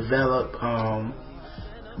long to develop.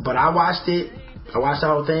 But I watched it. I watched the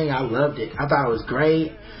whole thing. I loved it. I thought it was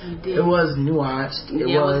great. It was nuanced.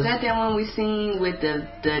 Was that one we seen with the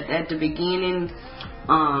at the beginning?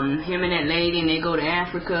 Him and that lady, and they go to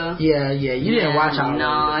Africa. Yeah. You didn't watch all of it.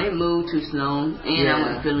 No, it moved too slow, and I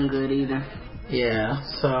wasn't feeling good either. Yeah.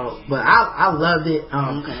 So, but I loved it.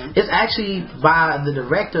 It's actually by the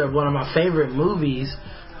director of one of my favorite movies,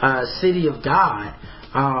 City of God.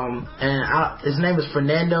 His name is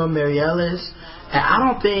Fernando Meirelles. And I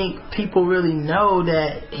don't think people really know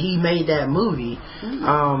that he made that movie.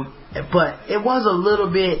 But it was a little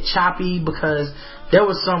bit choppy because there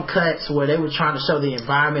was some cuts where they were trying to show the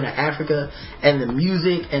environment of Africa, and the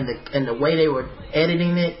music and the way they were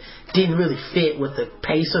editing it didn't really fit with the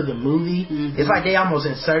pace of the movie. It's like they almost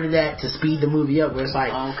inserted that to speed the movie up, where it's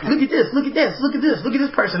like, look at this, look at this, look at this, look at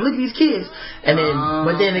this person, look at these kids, and then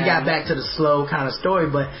but then it got back to the slow kind of story.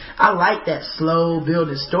 But I like that slow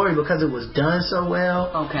building story because it was done so well.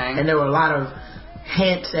 And there were a lot of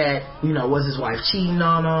hints at, was his wife cheating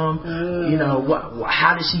on him?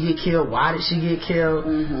 How did she get killed? Why did she get killed?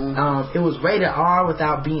 It was rated R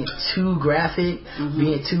without being too graphic,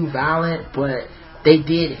 being too violent, but they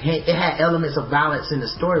did hint, it had elements of violence in the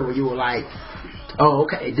story where you were like, oh,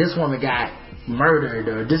 okay, this woman got murdered,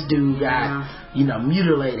 or this dude got,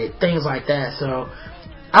 mutilated, things like that. So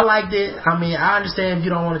I liked it. I mean, I understand if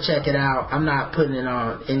you don't want to check it out. I'm not putting it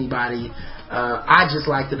on anybody. I just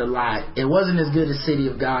liked it a lot. It wasn't as good as City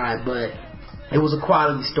of God, but it was a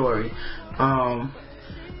quality story.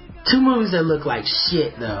 Two movies that look like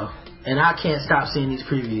shit though, and I can't stop seeing these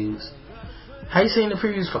previews. Have you seen the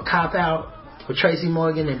previews for Cop Out with Tracy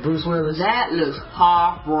Morgan and Bruce Willis? That looks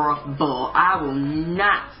horrible.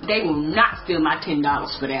 They will not steal my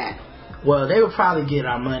 $10 for that. Well, they would probably get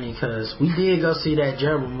our money because we did go see that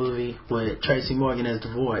Gerbil movie with Tracy Morgan as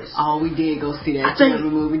the voice. Oh, we did go see that Gerbil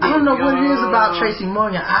movie. I don't know what it is about Tracy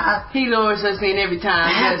Morgan. He lures us in every time.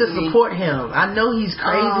 I have to support him. I know he's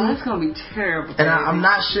crazy. Oh, it's going to be terrible. And I'm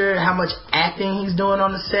not sure how much acting he's doing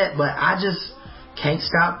on the set, but I just can't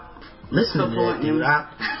stop listening to that dude.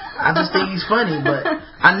 I just think he's funny, but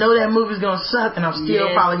I know that movie's going to suck, and I'm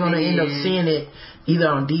still probably going to end up seeing it either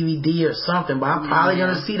on DVD or something, but I'm probably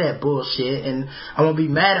going to see that bullshit, and I'm going to be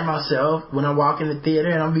mad at myself when I walk in the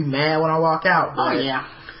theater, and I'm going to be mad when I walk out. But,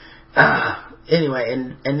 anyway,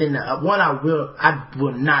 and then the one I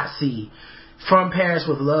will not see, From Paris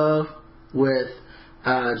with Love, with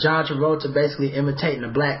John Travolta basically imitating a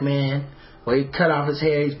black man, where he cut off his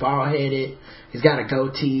hair, he's bald-headed, he's got a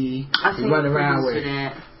goatee, he's running around with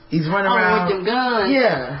them guns.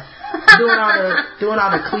 Yeah. doing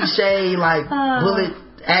all the cliche like bullet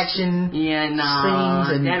action scenes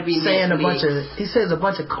and saying he says a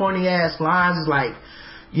bunch of corny ass lines like,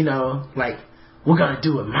 like, we're gonna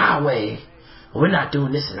do it my way. We're not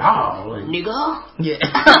doing this at all. And, nigga? Yeah.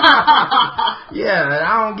 Yeah,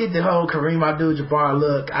 I don't get the whole Kareem Abdul-Jabbar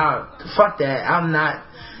look. Fuck that. I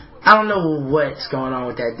don't know what's going on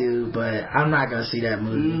with that dude, but I'm not gonna see that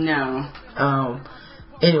movie. No.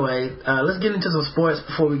 Anyway, let's get into some sports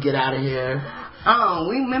before we get out of here.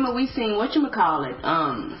 We seen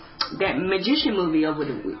that magician movie over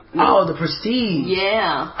the week. Oh, The Prestige.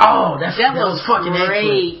 Yeah. Oh, that was fucking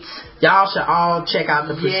great. Excellent. Y'all should all check out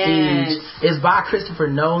The Prestige. Yes. It's by Christopher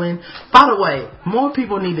Nolan. By the way, more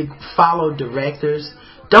people need to follow directors.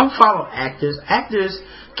 Don't follow actors. Actors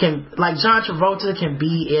can, like John Travolta can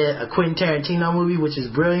be in a Quentin Tarantino movie, which is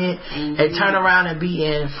brilliant, and turn around and be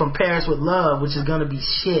in From Paris with Love, which is going to be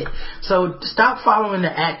shit. So stop following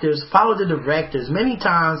the actors, follow the directors. Many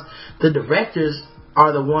times the directors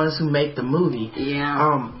are the ones who make the movie.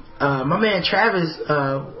 Yeah. My man Travis,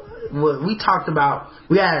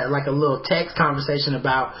 we had like a little text conversation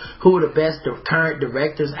about who are the best current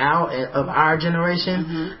directors out of our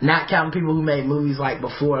generation, not counting people who made movies like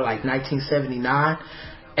before, like 1979.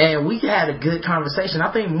 And we had a good conversation.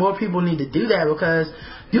 I think more people need to do that because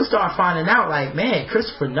you'll start finding out, like, man,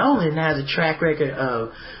 Christopher Nolan has a track record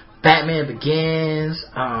of Batman Begins,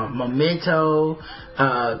 Memento,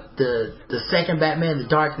 the second Batman, The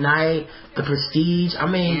Dark Knight, The Prestige. I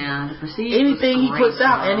mean, The Prestige anything he puts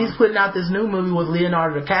out, and he's putting out this new movie with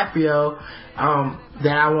Leonardo DiCaprio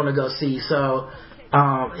that I want to go see. So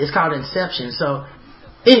it's called Inception. So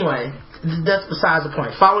anyway, that's besides the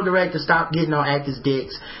point. Follow directors. Stop getting on actors'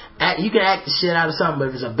 dicks. You can act the shit out of something, but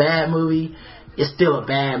if it's a bad movie, it's still a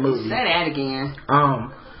bad movie. Say that again.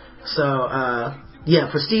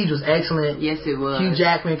 Prestige was excellent. Yes, it was. Hugh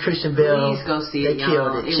Jackman, Christian Bale. Please go see it, They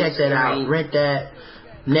killed it. Check that out. Rent that.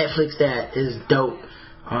 Netflix that is dope.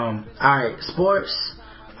 Alright, sports.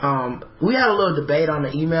 We had a little debate on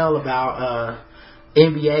the email about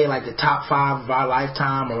NBA, like the top 5 of our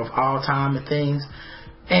lifetime or of all time and things.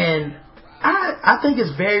 And I think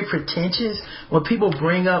it's very pretentious when people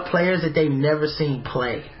bring up players that they've never seen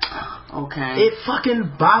play. Okay. It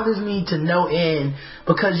fucking bothers me to no end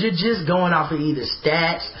because you're just going off of either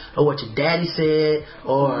stats or what your daddy said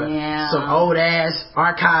or some old ass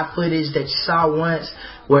archive footage that you saw once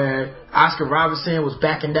where Oscar Robertson was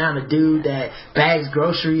backing down a dude that bags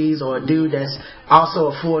groceries or a dude that's also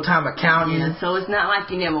a full-time accountant. Yeah, so it's not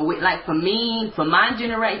like you never, like for me, for my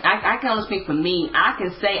generation, I can only speak for me. I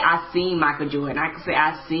can say I've seen Michael Jordan. I can say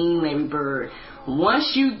I've seen Larry Bird.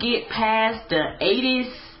 Once you get past the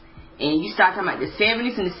 80s, and you start talking about the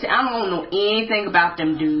 70s and the I don't know anything about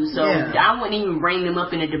them dudes, so I wouldn't even bring them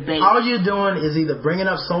up in a debate. All you're doing is either bringing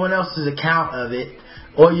up someone else's account of it,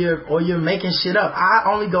 or you're making shit up. I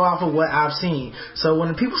only go off of what I've seen. So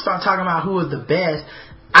when people start talking about who was the best,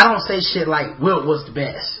 I don't say shit like Wilt was the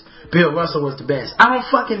best, Bill Russell was the best. I don't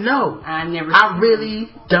fucking know. I really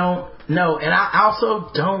don't know, and I also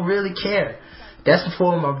don't really care. That's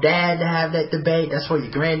for my dad to have that debate. That's for your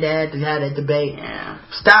granddad to have that debate. Yeah.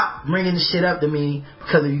 Stop bringing the shit up to me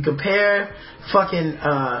because if you compare fucking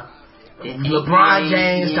LeBron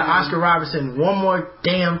James to Oscar Robertson one more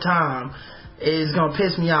damn time, it's gonna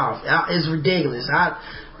piss me off. It's ridiculous. I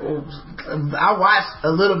watched a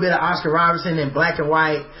little bit of Oscar Robertson in black and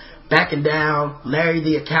white, backing down Larry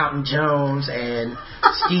the Accountant Jones and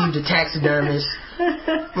Steve the Taxidermist.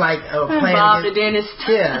 Like playing Bob against, the Dentist.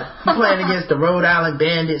 Yeah, playing against the Rhode Island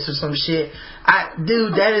Bandits or some shit.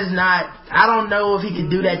 Dude, that is not. I don't know if he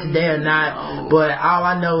could do that today or not. But all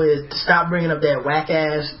I know is to stop bringing up that whack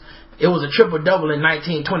ass. It was a triple double in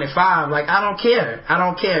 1925. Like I don't care,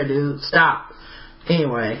 dude. Stop.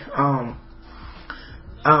 Anyway,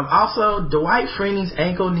 also Dwight Freeney's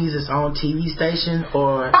ankle needs its own TV station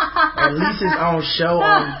or at least its own show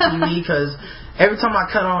on TV because. Every time I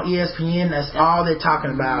cut on ESPN, that's all they're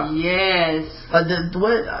talking about. Yes.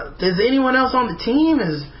 Is anyone else on the team?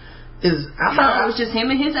 I thought it was just him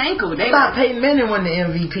and his ankle. I thought Peyton Manning won the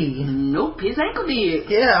MVP. Nope, his ankle did.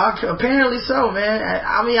 Yeah, apparently so, man.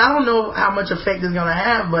 I mean, I don't know how much effect it's gonna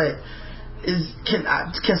have, but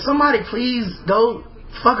can somebody please go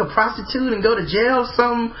fuck a prostitute and go to jail or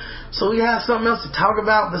something so we have something else to talk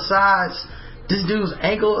about besides this dude's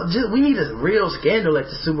ankle? We need a real scandal at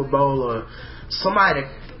the Super Bowl or somebody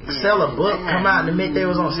to sell a book, come out and admit they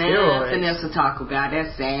was on steroids. Nothing else to talk about.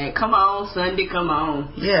 That's sad. Come on, Sunday, come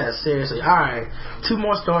on. Yeah, seriously. Alright. 2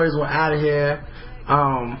 more stories. We're out of here.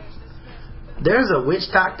 There's a witch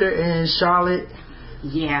doctor in Charlotte.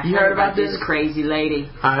 Yeah. You heard about this? Crazy lady.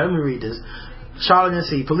 Alright, let me read this. Charlotte,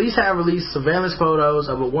 Tennessee. Police have released surveillance photos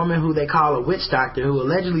of a woman who they call a witch doctor who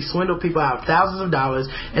allegedly swindled people out of thousands of dollars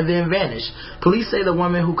and then vanished. Police say the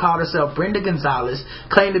woman, who called herself Brenda Gonzalez,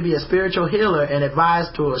 claimed to be a spiritual healer and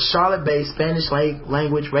advised to a Charlotte-based Spanish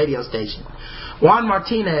language radio station. Juan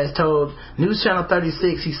Martinez told News Channel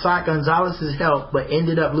 36 he sought Gonzalez's help but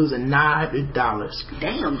ended up losing $900.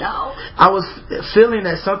 Damn, dog. I was feeling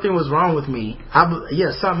that something was wrong with me.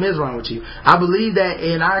 Something is wrong with you. I believe that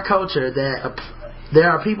in our culture that there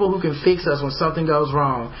are people who can fix us when something goes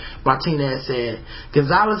wrong, Martinez said.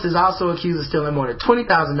 Gonzalez is also accused of stealing more than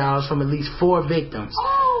 $20,000 from at least 4 victims.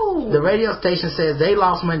 Oh. The radio station says they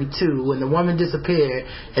lost money too when the woman disappeared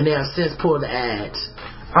and they have since pulled the ads.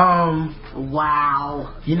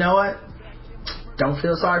 Wow. You know what? Don't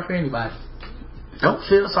feel sorry for anybody. Don't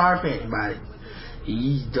feel sorry for anybody.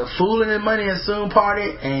 The fooling and money is soon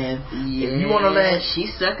parted, and if you want to let... She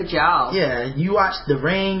suck at y'all. Yeah, you watch The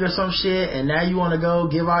Ring or some shit, and now you want to go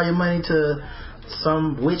give all your money to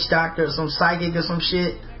some witch doctor or some psychic or some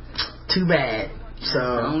shit, too bad. So,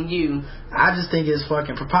 on you. I just think it's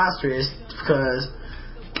fucking preposterous because...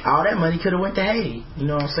 all that money could have went to Haiti. You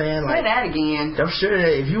know what I'm saying? Say that again. I'm sure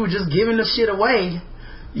that if you were just giving the shit away,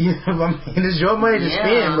 you know, I mean, it's your money to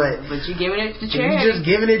spend, but you giving it to charity.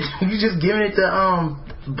 You just giving it to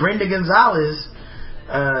Brenda Gonzalez.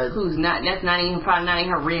 Who's not? That's probably not even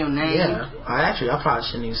her real name. Yeah. I probably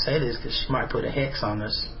shouldn't even say this because she might put a hex on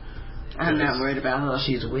us. I'm not worried about her.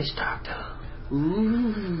 She's a witch doctor.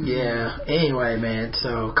 Ooh. Yeah. Anyway, man.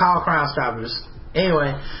 So call Crime Stoppers.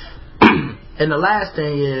 Anyway. And the last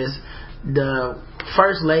thing is the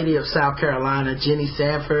First Lady of South Carolina, Jenny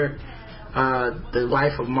Sanford, the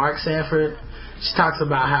wife of Mark Sanford. She talks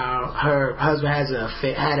about how her husband had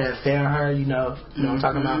an affair on her, you know what I'm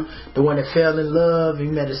talking about? The one that fell in love, he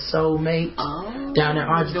met his soulmate down in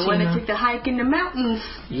Argentina. The one that took the hike in the mountains.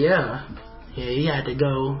 Yeah, he had to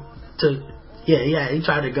go to, he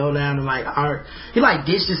tried to go down to he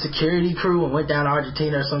ditched his security crew and went down to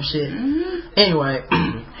Argentina or some shit. Anyway,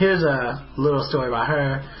 here's a little story about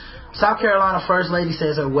her. South Carolina First Lady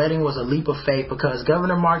says her wedding was a leap of faith because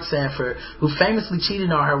Governor Mark Sanford, who famously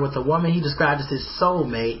cheated on her with a woman he described as his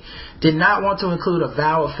soulmate, did not want to include a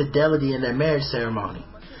vow of fidelity in their marriage ceremony.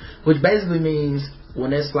 Which basically means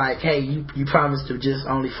when it's hey, you promised to just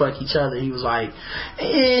only fuck each other, he was like,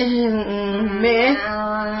 man,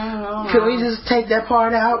 can we just take that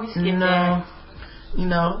part out? You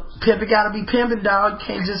know, pimping gotta be pimping, dog.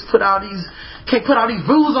 Can't just put all these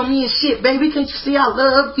rules on me and shit, baby. Can't you see I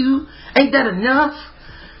love you? Ain't that enough?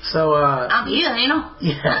 So, I'm here, ain't I?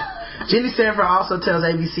 Yeah. Jenny Sanford also tells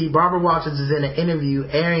ABC Barbara Walters is in an interview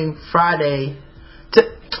airing Friday.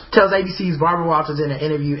 Tells ABC's Barbara Walters in an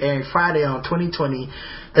interview airing Friday on 2020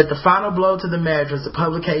 that the final blow to the marriage was the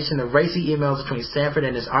publication of racy emails between Sanford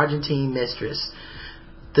and his Argentine mistress.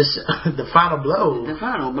 The final blow. The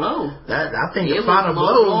final blow. I think the final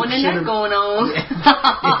blow. More than that going on.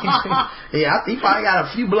 Yeah, I think he probably got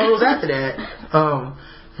a few blows after that.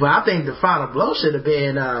 But I think the final blow should have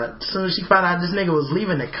been as soon as she found out this nigga was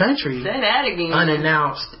leaving the country. Say that again.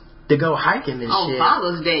 Unannounced to go hiking and shit. On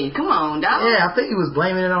Father's Day. Come on, dog. Yeah, I think he was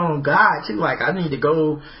blaming it on God too. I need to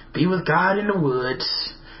go be with God in the woods.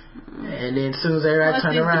 And then as soon as everybody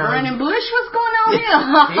turned around, the burning bush? What's going on here?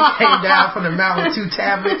 He came down from the mountain with 2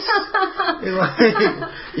 tablets. I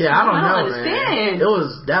don't know, man.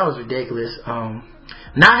 That was ridiculous.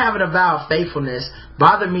 Not having a vow of faithfulness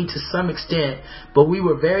bothered me to some extent, but we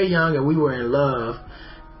were very young and we were in love.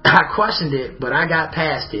 I questioned it, but I got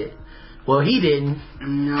past it. Well, he didn't.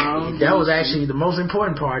 No. That was actually the most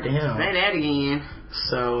important part to him. Say that again.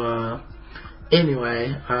 So,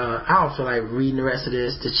 anyway, I don't feel like reading the rest of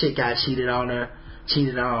this. The chick got cheated on.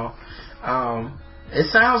 It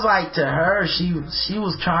sounds like to her she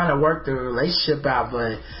was trying to work the relationship out,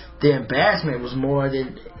 but the embarrassment was more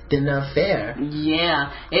than the affair.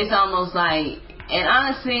 Yeah, it's almost and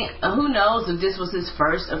honestly, who knows if this was his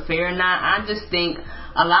first affair or not. I just think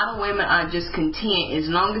a lot of women are just content as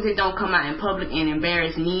long as it don't come out in public and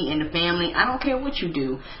embarrass me and the family. I don't care what you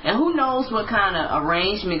do. And who knows what kind of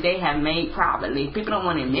arrangement they have made privately. People don't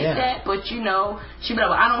want to admit that, but she be like,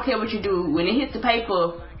 well, I don't care what you do. When it hits the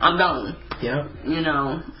paper, I'm gone. Yep.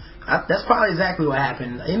 That's probably exactly what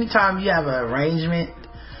happened. Anytime you have an arrangement,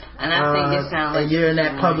 and I think this sounds like you're in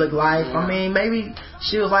that public life. Yeah. I mean, maybe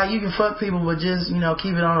she was like, you can fuck people, but just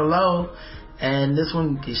keep it on the low. And this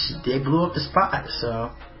one, they blew up the spot.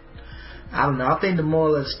 So I don't know. I think the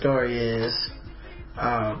moral of the story is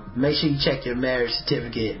make sure you check your marriage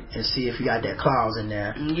certificate and see if you got that clause in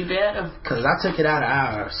there. You better. Because I took it out of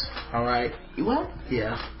ours. All right. You what?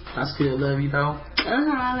 Yeah. I still love you though.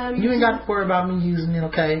 I love you. You ain't got to worry about me using it,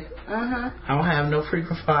 okay? I don't have no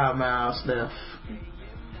frequent 5 miles left.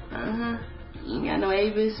 You ain't got no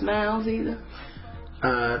Avis miles either?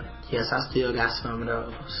 Yes, I still got some of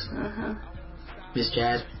those. Miss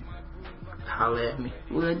Jasmine, holler at me.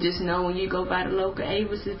 Well, just know when you go by the local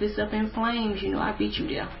Avis, if it's up in flames, I beat you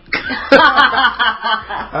there.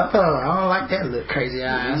 I don't like that little crazy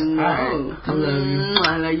eyes. No. Alright, I love you.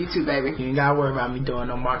 I love you too, baby. You ain't gotta worry about me doing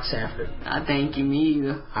no Mark Sanford. I thank you, me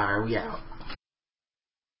either. Alright, we out.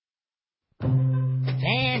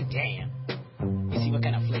 Damn. You see what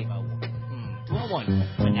kind of flavor I want? Do I want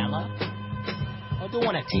vanilla? Or do I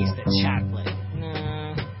want a taste of chocolate?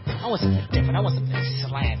 I want something different. I want something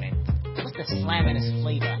slamming. What's the slamminest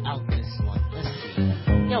flavor out this month? Let's see.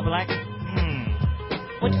 Yo, Black.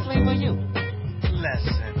 What flavor are you?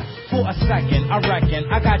 Listen. For a second, I reckon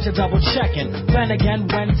I got you double checking. Then again,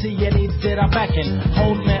 when to your needs did I beckon?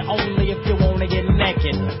 Hold me only if you wanna get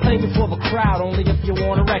naked. Play me for the crowd only if you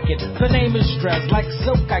wanna wreck it. The name is Stress, like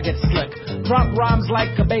silk I get slick. Drop rhymes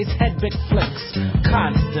like a bass head big flicks.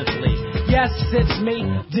 Constantly. Yes, it's me,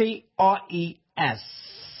 D-R-E-S.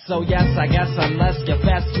 So yes, I guess unless you're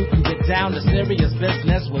fast, you can get down to serious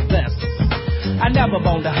business with this. I never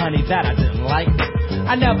boned a honey that I didn't like.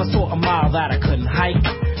 I never saw a mile that I couldn't hike.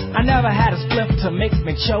 I never had a spliff to make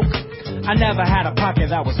me choke. I never had a pocket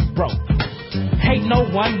that was broke. Hate no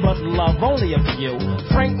one but love only a few.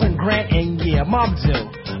 Franklin Grant and yeah, Mom too.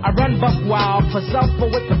 I run buck wild for self but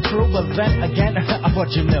with the crew, but then again, I thought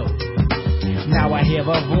you knew. Now I hear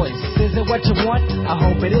a voice. Is it what you want? I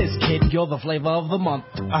hope it is, kid. You're the flavor of the month.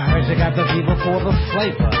 I heard you got the fever for the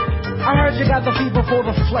flavor. I heard you got the fever for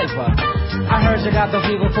the flavor. I heard you got the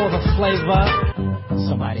fever for the flavor.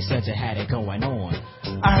 Somebody said you had it going on.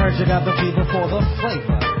 I heard you got the fever for the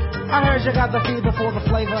flavor. I heard you got the fever for the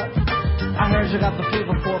flavor. I heard you got the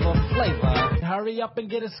fever for the flavor. Hurry up and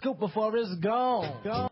get a scoop before it's gone.